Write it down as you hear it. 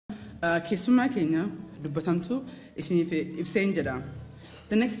Keessummaa keenya dubbatamtu isiniif ibseen jedha.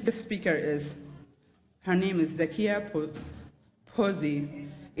 The next guest speaker is, her name is Zakia Posey,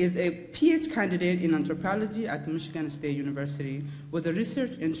 is a PhD candidate in anthropology at Michigan State University with a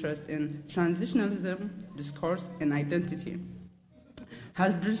research interest in transitionalism, discourse, and identity.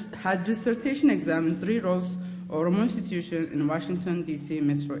 Her dissertation examined 3 roles Oromo institution in Washington, D.C.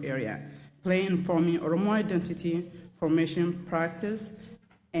 metro area, play in forming Oromo identity, formation practice,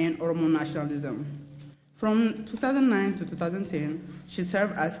 and Oromo nationalism. From 2009 to 2010, she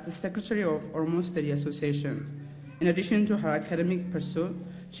served as the secretary of Oromo Study Association. In addition to her academic pursuit,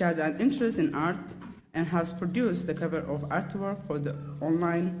 she has an interest in art and has produced the cover of artwork for the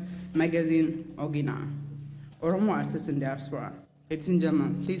online magazine Ogina, Oromo Artists in Diaspora. Ladies and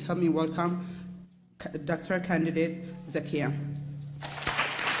gentlemen, please help me welcome Dr. Candidate Zakia.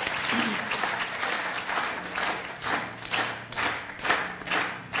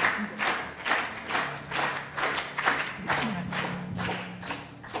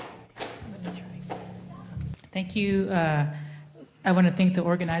 Thank you. I want to thank the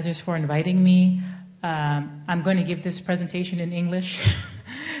organizers for inviting me. I'm going to give this presentation in English.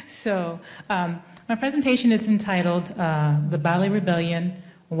 So my presentation is entitled The Bale Rebellion,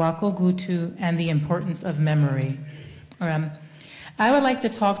 Wako Gutu, and the Importance of Memory. I would like to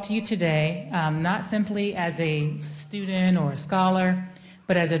talk to you today, not simply as a student or a scholar,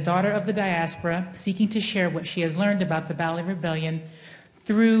 but as a daughter of the diaspora seeking to share what she has learned about the Bale Rebellion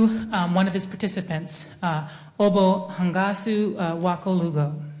through one of its participants, Obo Hangasu Wako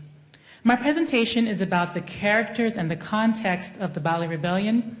Lugo. My presentation is about the characters and the context of the Bale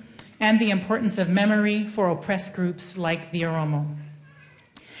Rebellion and the importance of memory for oppressed groups like the Oromo.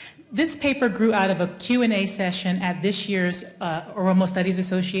 This paper grew out of a Q&A session at this year's Oromo Studies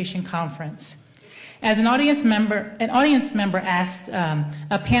Association conference. As an audience member asked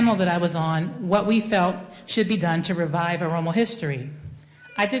a panel that I was on what we felt should be done to revive Oromo history.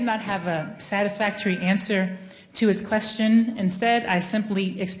 I did not have a satisfactory answer to his question. Instead, I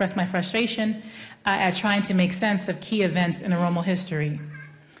simply expressed my frustration at trying to make sense of key events in Oromo history.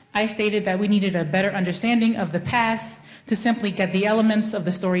 I stated that we needed a better understanding of the past to simply get the elements of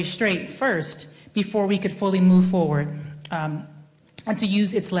the story straight first before we could fully move forward and to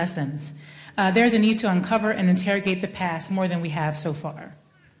use its lessons. There's a need to uncover and interrogate the past more than we have so far.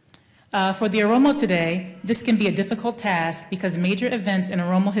 For the Oromo today, this can be a difficult task because major events in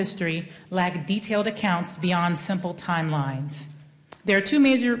Oromo history lack detailed accounts beyond simple timelines. There are 2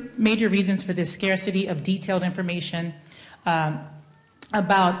 major reasons for this scarcity of detailed information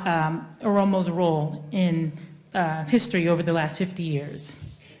about Oromo's role in history over the last 50 years.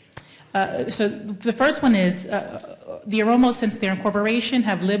 So the first one is the Oromo, since their incorporation,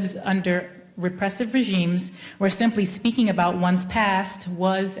 have lived under repressive regimes where simply speaking about one's past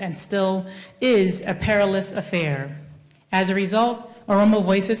was and still is a perilous affair. As a result, Oromo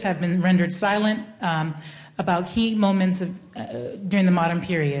voices have been rendered silent about key moments during the modern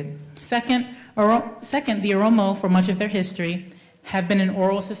period. Second, the Oromo, for much of their history, have been an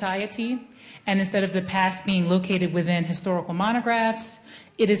oral society, and instead of the past being located within historical monographs,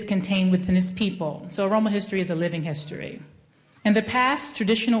 it is contained within its people. So Oromo history is a living history. In the past,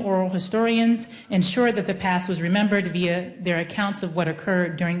 traditional oral historians ensured that the past was remembered via their accounts of what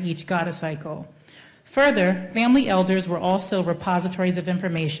occurred during each Gada cycle. Further, family elders were also repositories of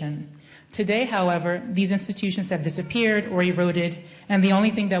information. Today, however, these institutions have disappeared or eroded, and the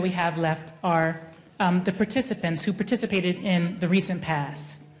only thing that we have left are the participants who participated in the recent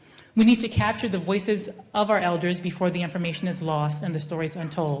past. We need to capture the voices of our elders before the information is lost and the stories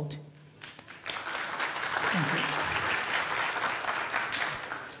untold. Thank you.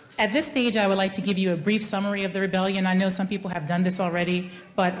 At this stage, I would like to give you a brief summary of the rebellion. I know some people have done this already,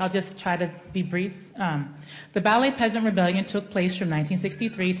 but I'll just try to be brief. The Bale Peasant Rebellion took place from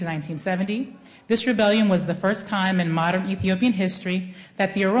 1963 to 1970. This rebellion was the first time in modern Ethiopian history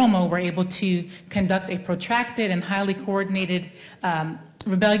that the Oromo were able to conduct a protracted and highly coordinated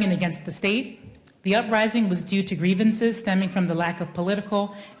rebellion against the state. The uprising was due to grievances stemming from the lack of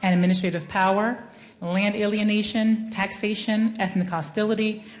political and administrative power, land alienation, taxation, ethnic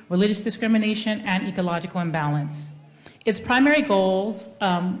hostility, religious discrimination, and ecological imbalance. Its primary goals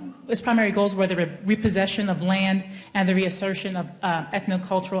were the repossession of land and the reassertion of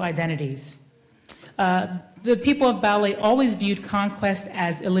ethnocultural identities. The people of Bale always viewed conquest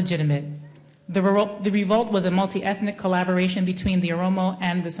as illegitimate. The revolt was a multi-ethnic collaboration between the Oromo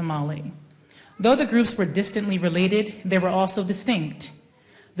and the Somali. Though the groups were distantly related, they were also distinct.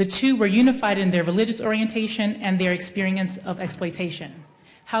 The two were unified in their religious orientation and their experience of exploitation.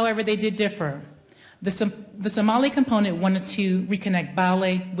 However, they did differ. The Somali component wanted to reconnect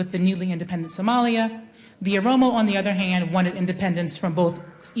Bale with the newly independent Somalia. The Oromo, on the other hand, wanted independence from both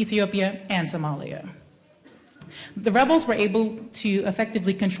Ethiopia and Somalia. The rebels were able to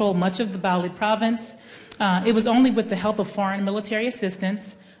effectively control much of the Bale province. It was only with the help of foreign military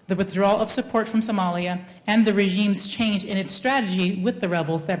assistance, the withdrawal of support from Somalia, and the regime's change in its strategy with the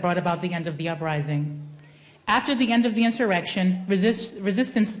rebels that brought about the end of the uprising. After the end of the insurrection,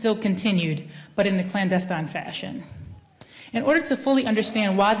 resistance still continued, but in a clandestine fashion. In order to fully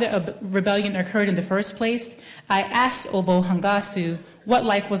understand why the rebellion occurred in the first place, I asked Obo Hangasu what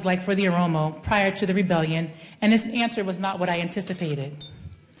life was like for the Oromo prior to the rebellion, and his answer was not what I anticipated.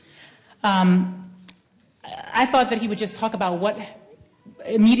 I thought that he would just talk about what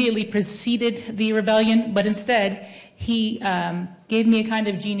immediately preceded the rebellion, but instead he gave me a kind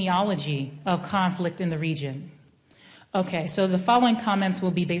of genealogy of conflict in the region. Okay, so the following comments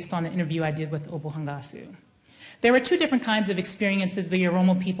will be based on an interview I did with Obo Hangasu. There were two different kinds of experiences the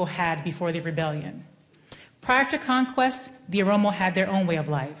Oromo people had before the rebellion. Prior to conquest, the Oromo had their own way of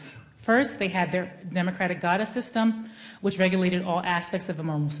life. First, they had their democratic Gada system, which regulated all aspects of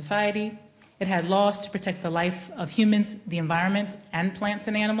Oromo society. It had laws to protect the life of humans, the environment, and plants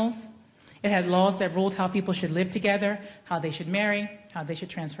and animals. It had laws that ruled how people should live together, how they should marry, how they should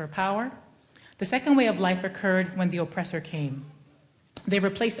transfer power. The second way of life occurred when the oppressor came. They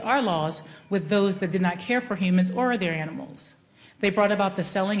replaced our laws with those that did not care for humans or their animals. They brought about the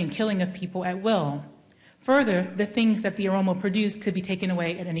selling and killing of people at will. Further, the things that the Oromo produced could be taken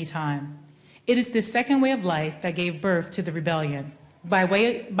away at any time. It is this second way of life that gave birth to the rebellion. By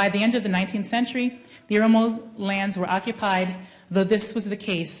the end of the 19th century, the Oromo's lands were occupied. Though this was the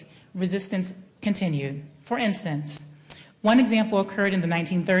case, resistance continued. For instance, one example occurred in the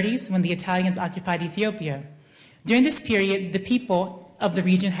 1930s when the Italians occupied Ethiopia. During this period, the people of the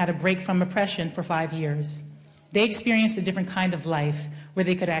region had a break from oppression for 5 years. They experienced a different kind of life where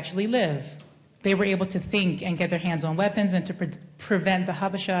they could actually live. They were able to think and get their hands on weapons and to prevent the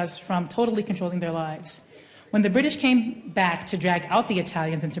Habashas from totally controlling their lives. When the British came back to drag out the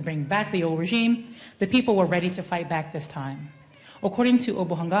Italians and to bring back the old regime, the people were ready to fight back this time. According to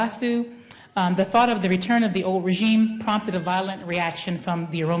Obo Hangasu, the thought of the return of the old regime prompted a violent reaction from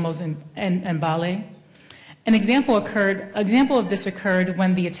the Oromos and Bale. An example of this occurred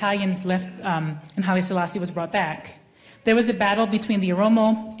when the Italians left and Haile Selassie was brought back. There was a battle between the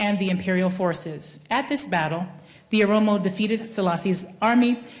Oromo and the imperial forces. At this battle, the Oromo defeated Selassie's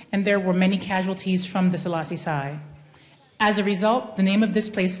army, and there were many casualties from the Selassie side. As a result, the name of this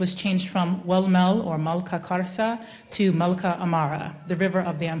place was changed from Welmel or Malka Karsa to Malka Amara, the river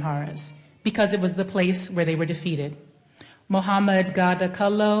of the Amharas, because it was the place where they were defeated. Mohammed Gada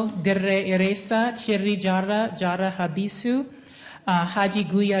Kallo, Dirre Eresa, Chirri Jara, Jara Habisu, Haji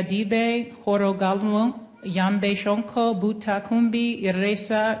Guya Dibe, Horo Galmo, Yambe Shonko, Buta Kumbi,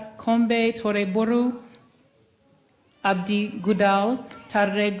 Eresa, Kombe, Toreburu, Abdi Gudal,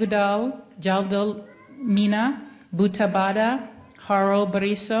 Tarre Gudal, Jaldal Mina, Butabada, Haro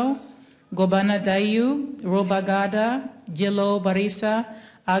Bariso, Gobana Dayu, Robagada, Jilo Barisa,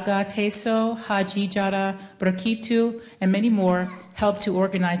 Aga Teso, Haji Jara, Brakitu, and many more helped to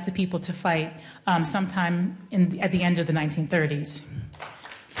organize the people to fight sometime at the end of the 1930s.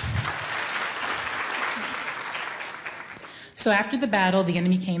 So after the battle, the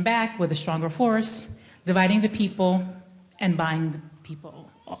enemy came back with a stronger force, dividing the people and buying the people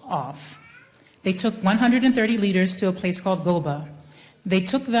off. They took 130 leaders to a place called Goba. They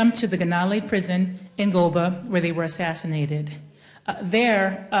took them to the Ganale prison in Goba, where they were assassinated.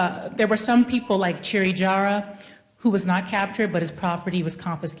 There were some people like Chiri Jara, who was not captured, but his property was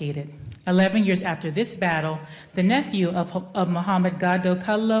confiscated. 11 years after this battle, the nephew of Muhammad Gado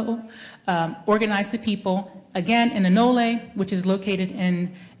Kallo organized the people, again in Anole, which is located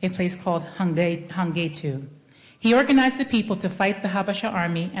in a place called Hangetu. He organized the people to fight the Habasha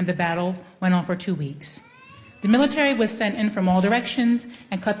army, and the battle went on for 2 weeks. The military was sent in from all directions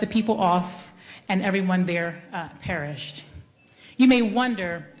and cut the people off, and everyone there perished. You may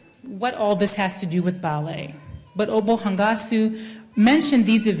wonder what all this has to do with Bale, but Obo Hangasu mentioned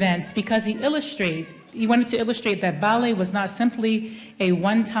these events because he wanted to illustrate that Bale was not simply a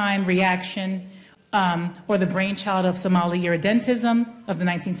one-time reaction or the brainchild of Somali irredentism of the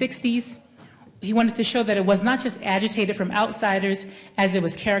 1960s. He wanted to show that it was not just agitated from outsiders as it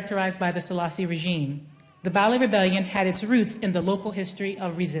was characterized by the Selassie regime. The Bale Rebellion had its roots in the local history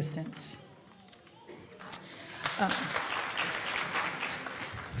of resistance.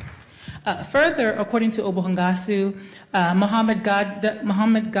 Further, according to Obo Hangasu, Muhammad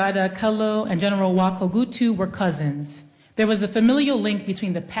Gada Kallo and General Wako Gutu were cousins. There was a familial link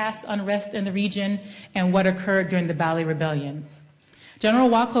between the past unrest in the region and what occurred during the Bale Rebellion. General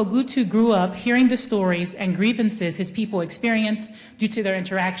Wako Gutu grew up hearing the stories and grievances his people experienced due to their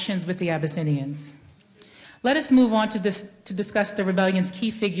interactions with the Abyssinians. Let us move on to discuss the rebellion's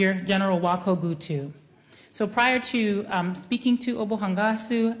key figure, General Wako Gutu. So prior to speaking to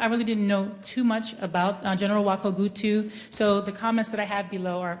Obuhangasu, I really didn't know too much about General Wako Gutu, so the comments that I have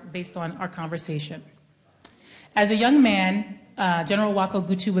below are based on our conversation. As a young man, General Wako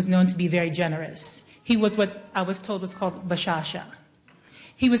Gutu was known to be very generous. He was what I was told was called bashasha.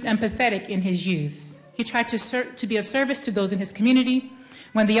 He was empathetic in his youth. He tried to be of service to those in his community.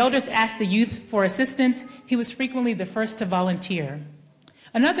 When the elders asked the youth for assistance, he was frequently the first to volunteer.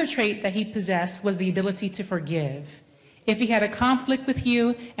 Another trait that he possessed was the ability to forgive. If he had a conflict with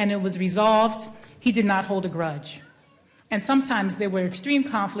you and it was resolved, he did not hold a grudge. And sometimes there were extreme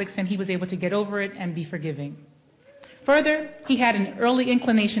conflicts and he was able to get over it and be forgiving. Further, he had an early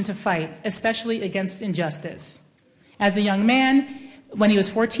inclination to fight, especially against injustice. As a young man, when he was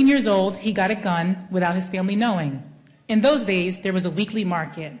 14 years old, he got a gun without his family knowing. In those days, there was a weekly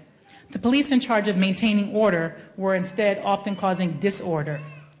market. The police in charge of maintaining order were instead often causing disorder.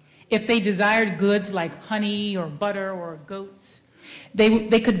 If they desired goods like honey or butter or goats,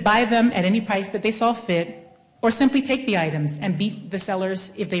 they could buy them at any price that they saw fit, or simply take the items and beat the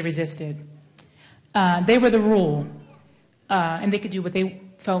sellers if they resisted. They were the rule, and they could do what they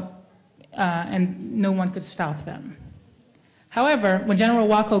felt, and no one could stop them. However, when General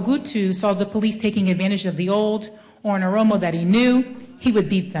Wako Gutu saw the police taking advantage of the old or an Oromo that he knew, he would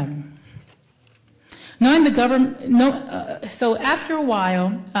beat them. Knowing the government, so after a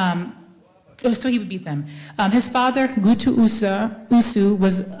while, so he would beat them. His father, Gutu Usu,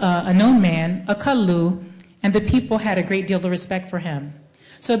 was a known man, a kalu, and the people had a great deal of respect for him.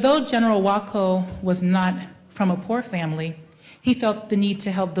 So though General Wako was not from a poor family, he felt the need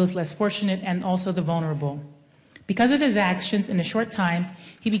to help those less fortunate and also the vulnerable. Because of his actions, in a short time,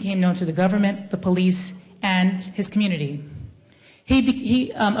 he became known to the government, the police, and his community.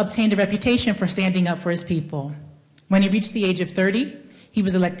 He obtained a reputation for standing up for his people. When he reached the age of 30, he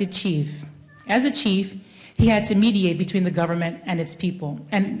was elected chief. As a chief, he had to mediate between the government and its people,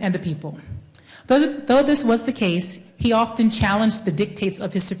 and the people. Though this was the case, he often challenged the dictates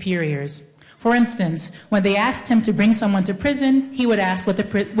of his superiors. For instance, when they asked him to bring someone to prison, he would ask what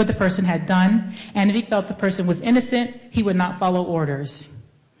the person had done, and if he felt the person was innocent, he would not follow orders.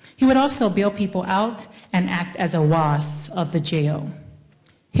 He would also bail people out and act as a was of the jail.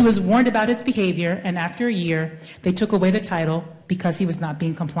 He was warned about his behavior, and after a year, they took away the title because he was not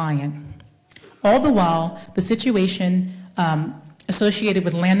being compliant. All the while, the situation associated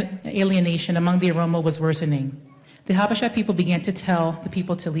with land alienation among the Oromo was worsening. The Habesha people began to tell the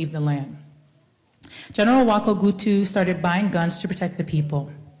people to leave the land. General Wako Gutu started buying guns to protect the people.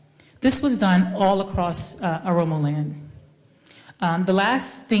 This was done all across Oromo land. The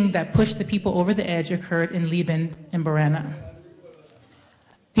last thing that pushed the people over the edge occurred in Liban and Borana.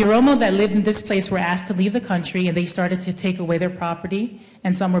 The Oromo that lived in this place were asked to leave the country, and they started to take away their property,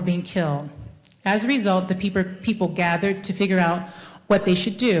 and some were being killed. As a result, the people gathered to figure out what they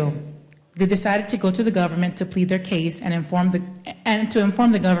should do. They decided to go to the government to plead their case and to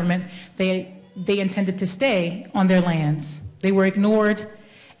inform the government they intended to stay on their lands. They were ignored,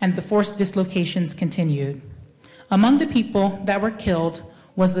 and the forced dislocations continued. Among the people that were killed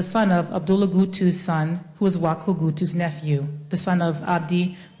was the son of Abdullah Gutu's son, who was Wako Gutu's nephew, the son of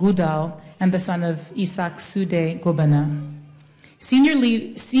Abdi Gudal, and the son of Isak Sude Gobana.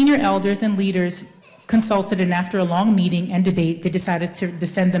 Senior elders and leaders consulted, and after a long meeting and debate, they decided to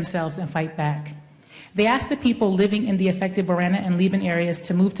defend themselves and fight back. They asked the people living in the affected Borana and Liban areas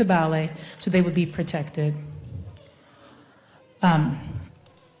to move to Bale so they would be protected. On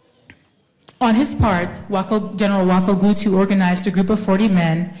his part, General Wako Gutu organized a group of 40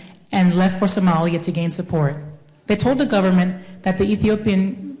 men and left for Somalia to gain support. They told the government that the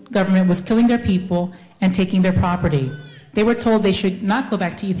Ethiopian government was killing their people and taking their property. They were told they should not go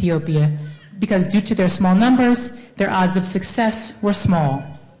back to Ethiopia because due to their small numbers, their odds of success were small.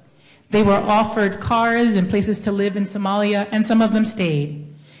 They were offered cars and places to live in Somalia, and some of them stayed.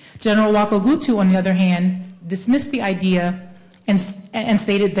 General Wako Gutu, on the other hand, dismissed the idea and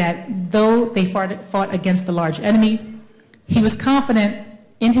stated that though they fought against a large enemy, he was confident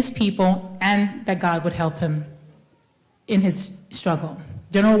in his people and that God would help him in his struggle.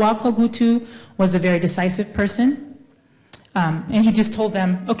 General Wako Gutu was a very decisive person, and he just told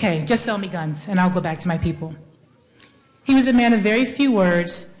them, okay, just sell me guns and I'll go back to my people. He was a man of very few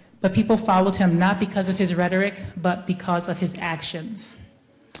words, but people followed him not because of his rhetoric, but because of his actions.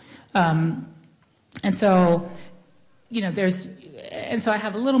 And so and so I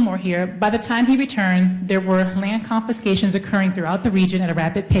have a little more here. By the time he returned, there were land confiscations occurring throughout the region at a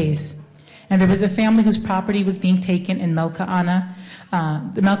rapid pace. And there was a family whose property was being taken in Melka'ana,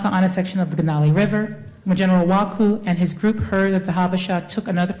 the Melka'ana section of the Ganali River. When General Waku and his group heard that the Habesha took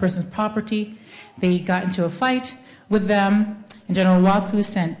another person's property, they got into a fight with them, and General Waku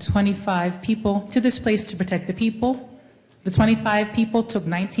sent 25 people to this place to protect the people. The 25 people took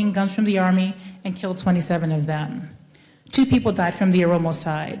 19 guns from the army and killed 27 of them. 2 people died from the Oromo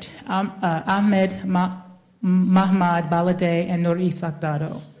side, Ahmed Mahmad Balade and Nur Isak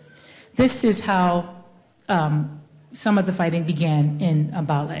Dado. This is how some of the fighting began in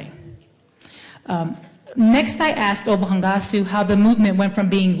Bale. Next, I asked Obuhangasu how the movement went from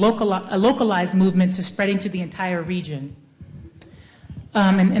being a localized movement to spreading to the entire region.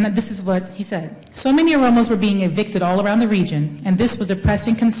 And this is what he said. So many Oromos were being evicted all around the region, and this was a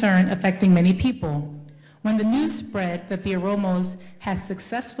pressing concern affecting many people. When the news spread that the Oromos had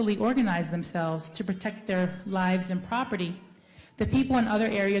successfully organized themselves to protect their lives and property, the people in other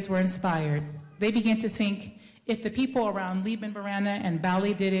areas were inspired. They began to think, if the people around Liban, Barana, and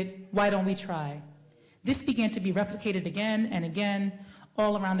Bali did it, why don't we try? This began to be replicated again and again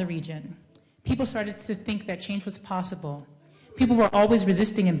all around the region. People started to think that change was possible. People were always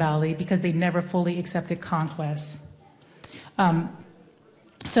resisting in Bali because they never fully accepted conquest.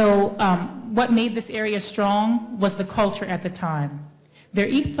 What made this area strong was the culture at the time. Their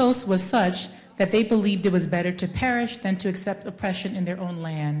ethos was such that they believed it was better to perish than to accept oppression in their own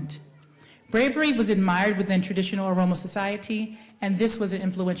land. Bravery was admired within traditional Oromo society, and this was an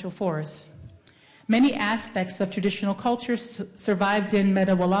influential force. Many aspects of traditional culture survived in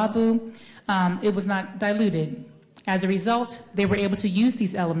Medawalabu. It was not diluted. As a result, they were able to use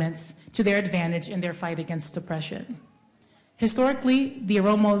these elements to their advantage in their fight against oppression. Historically, the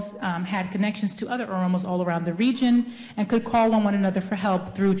Oromos had connections to other Oromos all around the region and could call on one another for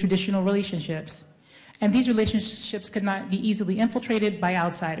help through traditional relationships. And these relationships could not be easily infiltrated by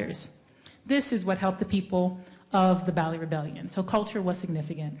outsiders. This is what helped the people of the Bali Rebellion. So culture was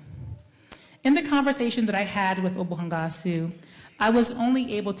significant. In the conversation that I had with Obuhangasu, I was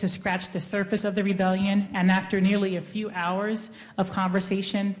only able to scratch the surface of the rebellion, and after nearly a few hours of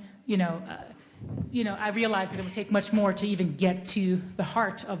conversation, I realized that it would take much more to even get to the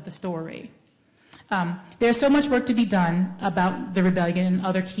heart of the story. There's so much work to be done about the rebellion and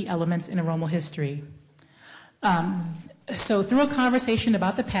other key elements in Oromo history. So through a conversation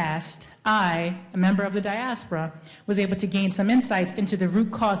about the past, I, a member of the diaspora, was able to gain some insights into the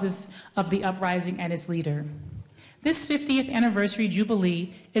root causes of the uprising and its leader. This 50th anniversary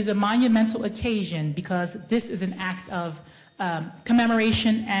jubilee is a monumental occasion because this is an act of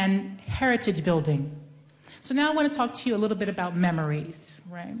commemoration and heritage building. So now I want to talk to you a little bit about memories,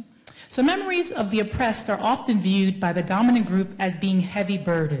 right? So memories of the oppressed are often viewed by the dominant group as being heavy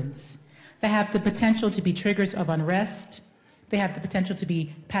burdens. They have the potential to be triggers of unrest. They have the potential to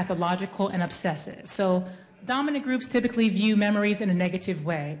be pathological and obsessive. So dominant groups typically view memories in a negative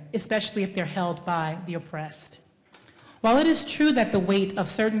way, especially if they're held by the oppressed. While it is true that the weight of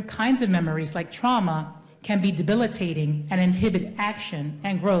certain kinds of memories, like trauma, can be debilitating and inhibit action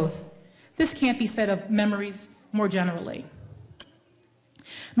and growth, this can't be said of memories more generally.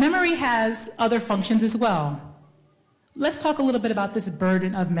 Memory has other functions as well. Let's talk a little bit about this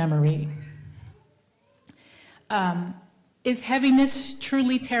burden of memory. Is heaviness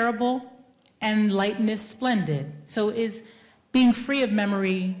truly terrible and lightness splendid? So is being free of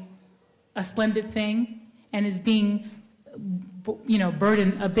memory a splendid thing, and is being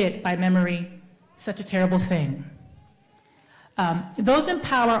burdened a bit by memory such a terrible thing? Those in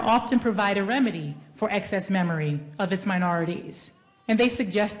power often provide a remedy for excess memory of its minorities, and they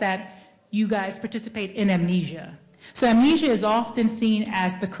suggest that you guys participate in amnesia. So amnesia is often seen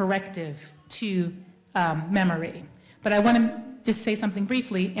as the corrective to memory. But I want to just say something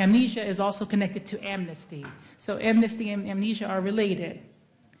briefly. Amnesia is also connected to amnesty. So amnesty and amnesia are related.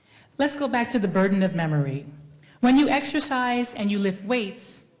 Let's go back to the burden of memory. When you exercise and you lift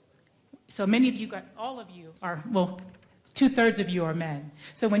weights, so many of you, all of you are, well, 2/3 of you are men.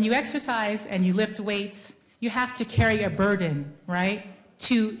 So when you exercise and you lift weights, you have to carry a burden, right,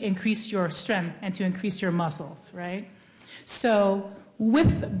 to increase your strength and to increase your muscles, right? So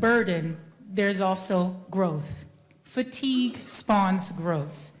with burden, there's also growth. Fatigue spawns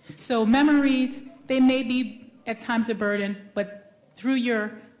growth. So memories, they may be at times a burden, but through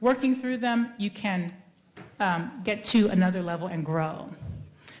your working through them, you can get to another level and grow.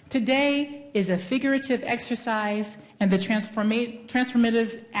 Today is a figurative exercise in the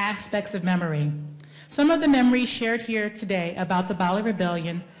transformative aspects of memory. Some of the memories shared here today about the Bale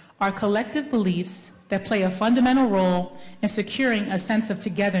Rebellion are collective beliefs that play a fundamental role in securing a sense of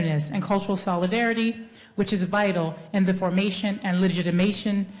togetherness and cultural solidarity, which is vital in the formation and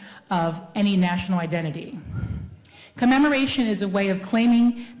legitimation of any national identity. Commemoration is a way of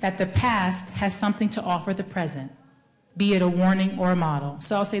claiming that the past has something to offer the present, be it a warning or a model.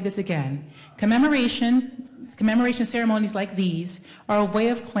 So I'll say this again. Commemoration ceremonies like these are a way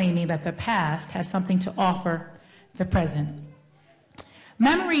of claiming that the past has something to offer the present.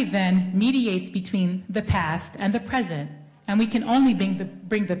 Memory then mediates between the past and the present, and we can only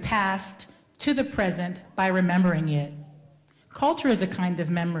bring the past to the present by remembering it. Culture is a kind of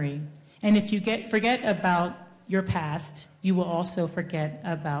memory, and if you forget about your past, you will also forget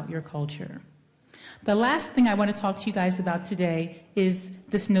about your culture. The last thing I want to talk to you guys about today is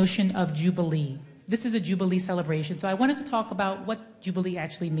this notion of Jubilee. This is a Jubilee celebration, so I wanted to talk about what Jubilee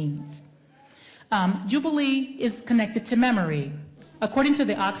actually means. Jubilee is connected to memory. According to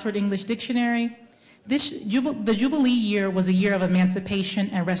the Oxford English Dictionary, the Jubilee year was a year of emancipation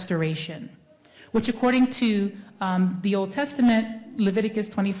and restoration, which according to the Old Testament, Leviticus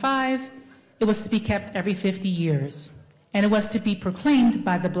 25, it was to be kept every 50 years, and it was to be proclaimed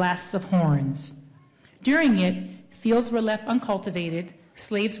by the blasts of horns. During it, fields were left uncultivated,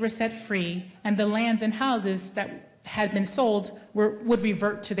 slaves were set free, and the lands and houses that had been sold would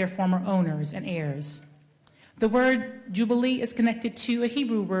revert to their former owners and heirs. The word Jubilee is connected to a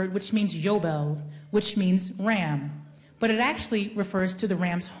Hebrew word which means Yobel, which means ram, but it actually refers to the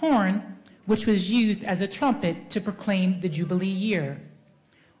ram's horn, which was used as a trumpet to proclaim the Jubilee year.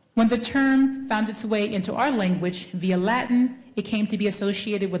 When the term found its way into our language via Latin, it came to be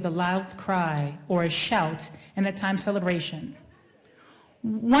associated with a loud cry or a shout and at times celebration.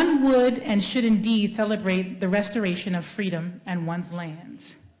 One would and should indeed celebrate the restoration of freedom and one's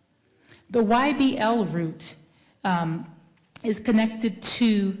lands. The YBL root is connected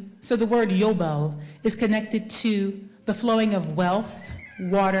to, so the word Yobel is connected to the flowing of wealth,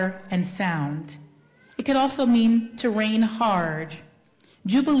 water, and sound. It could also mean to rain hard.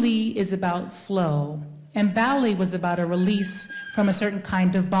 Jubilee is about flow, and Bale was about a release from a certain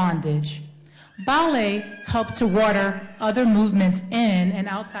kind of bondage. Bale helped to water other movements in and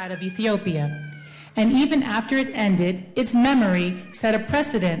outside of Ethiopia, and even after it ended, its memory set a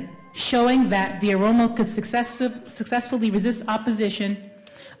precedent showing that the Oromo could successfully resist opposition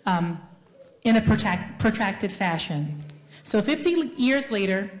in a protracted fashion. So 50 years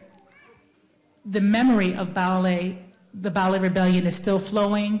later, the memory of the Bale Rebellion is still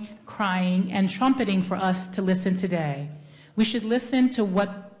flowing, crying, and trumpeting for us to listen today. We should listen to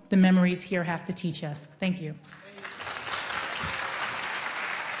what the memories here have to teach us. Thank you.